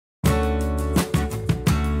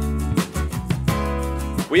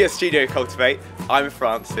We are Studio Cultivate, I'm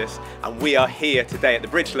Francis, and we are here today at the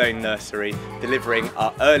Bridge Loan Nursery delivering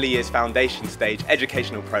our early years foundation stage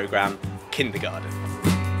educational programme, Kindergarden.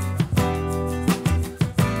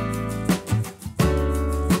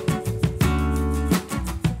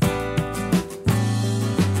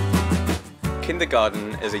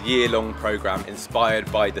 Kindergarten is a year-long programme inspired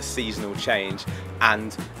by the seasonal change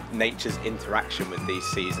and nature's interaction with these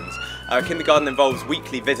seasons. Kindergarten involves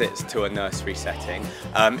weekly visits to a nursery setting.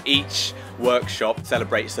 Each workshop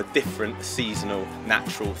celebrates a different seasonal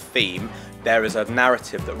natural theme. There is a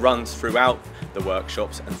narrative that runs throughout the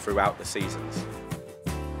workshops and throughout the seasons.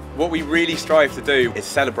 What we really strive to do is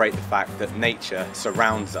celebrate the fact that nature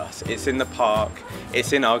surrounds us. It's in the park,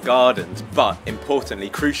 it's in our gardens, but importantly,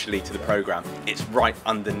 crucially to the programme, it's right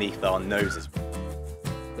underneath our noses.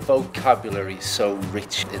 The vocabulary is so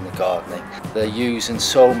rich in the gardening. They're using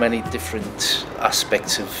so many different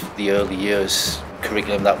aspects of the early years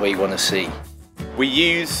curriculum that we want to see. We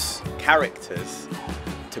use characters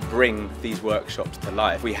to bring these workshops to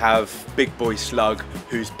life. We have Big Boy Slug,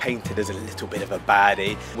 who's painted as a little bit of a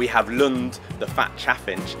baddie. We have Lund, the fat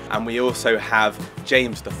chaffinch, and we also have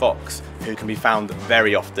James the fox, who can be found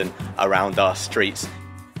very often around our streets.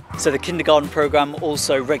 So the kindergarten programme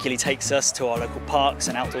also regularly takes us to our local parks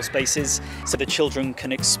and outdoor spaces so the children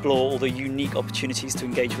can explore all the unique opportunities to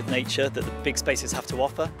engage with nature that the big spaces have to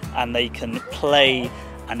offer, and they can play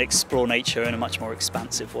and explore nature in a much more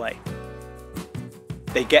expansive way.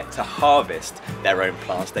 They get to harvest their own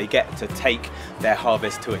plants, they get to take their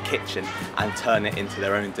harvest to a kitchen and turn it into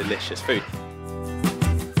their own delicious food.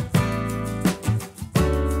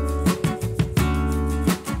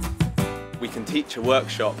 We can teach a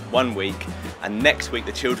workshop one week and next week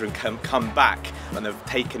the children can come back and have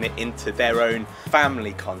taken it into their own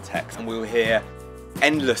family context, and we'll hear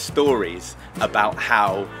endless stories about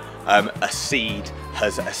how a seed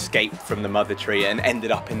has escaped from the mother tree and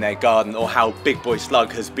ended up in their garden, or how Big Boy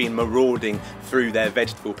Slug has been marauding through their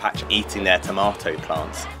vegetable patch eating their tomato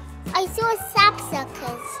plants. I saw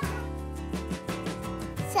sapsuckers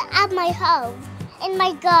at my home, in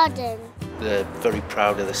my garden. They're very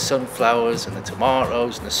proud of the sunflowers and the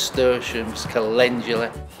tomatoes and the nasturtiums,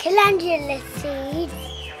 calendula. Calendula seeds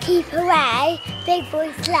keep away Big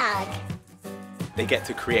Boy Slug. They get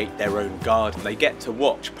to create their own garden. They get to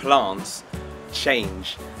watch plants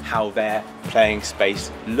change how their playing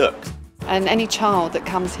space looks. And any child that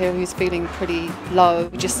comes here who's feeling pretty low,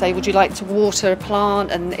 we just say, would you like to water a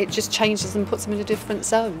plant? And it just changes and puts them in a different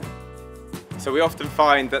zone. So we often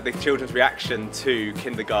find that the children's reaction to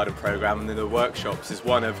kindergarten programme and the workshops is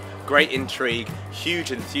one of great intrigue,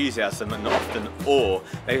 huge enthusiasm and often awe.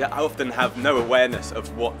 They often have no awareness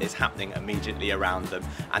of what is happening immediately around them,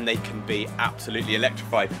 and they can be absolutely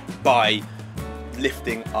electrified by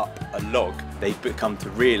lifting up a log. They become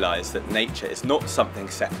to realise that nature is not something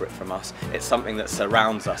separate from us, it's something that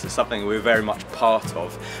surrounds us, it's something we're very much part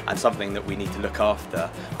of, and something that we need to look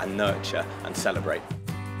after and nurture and celebrate.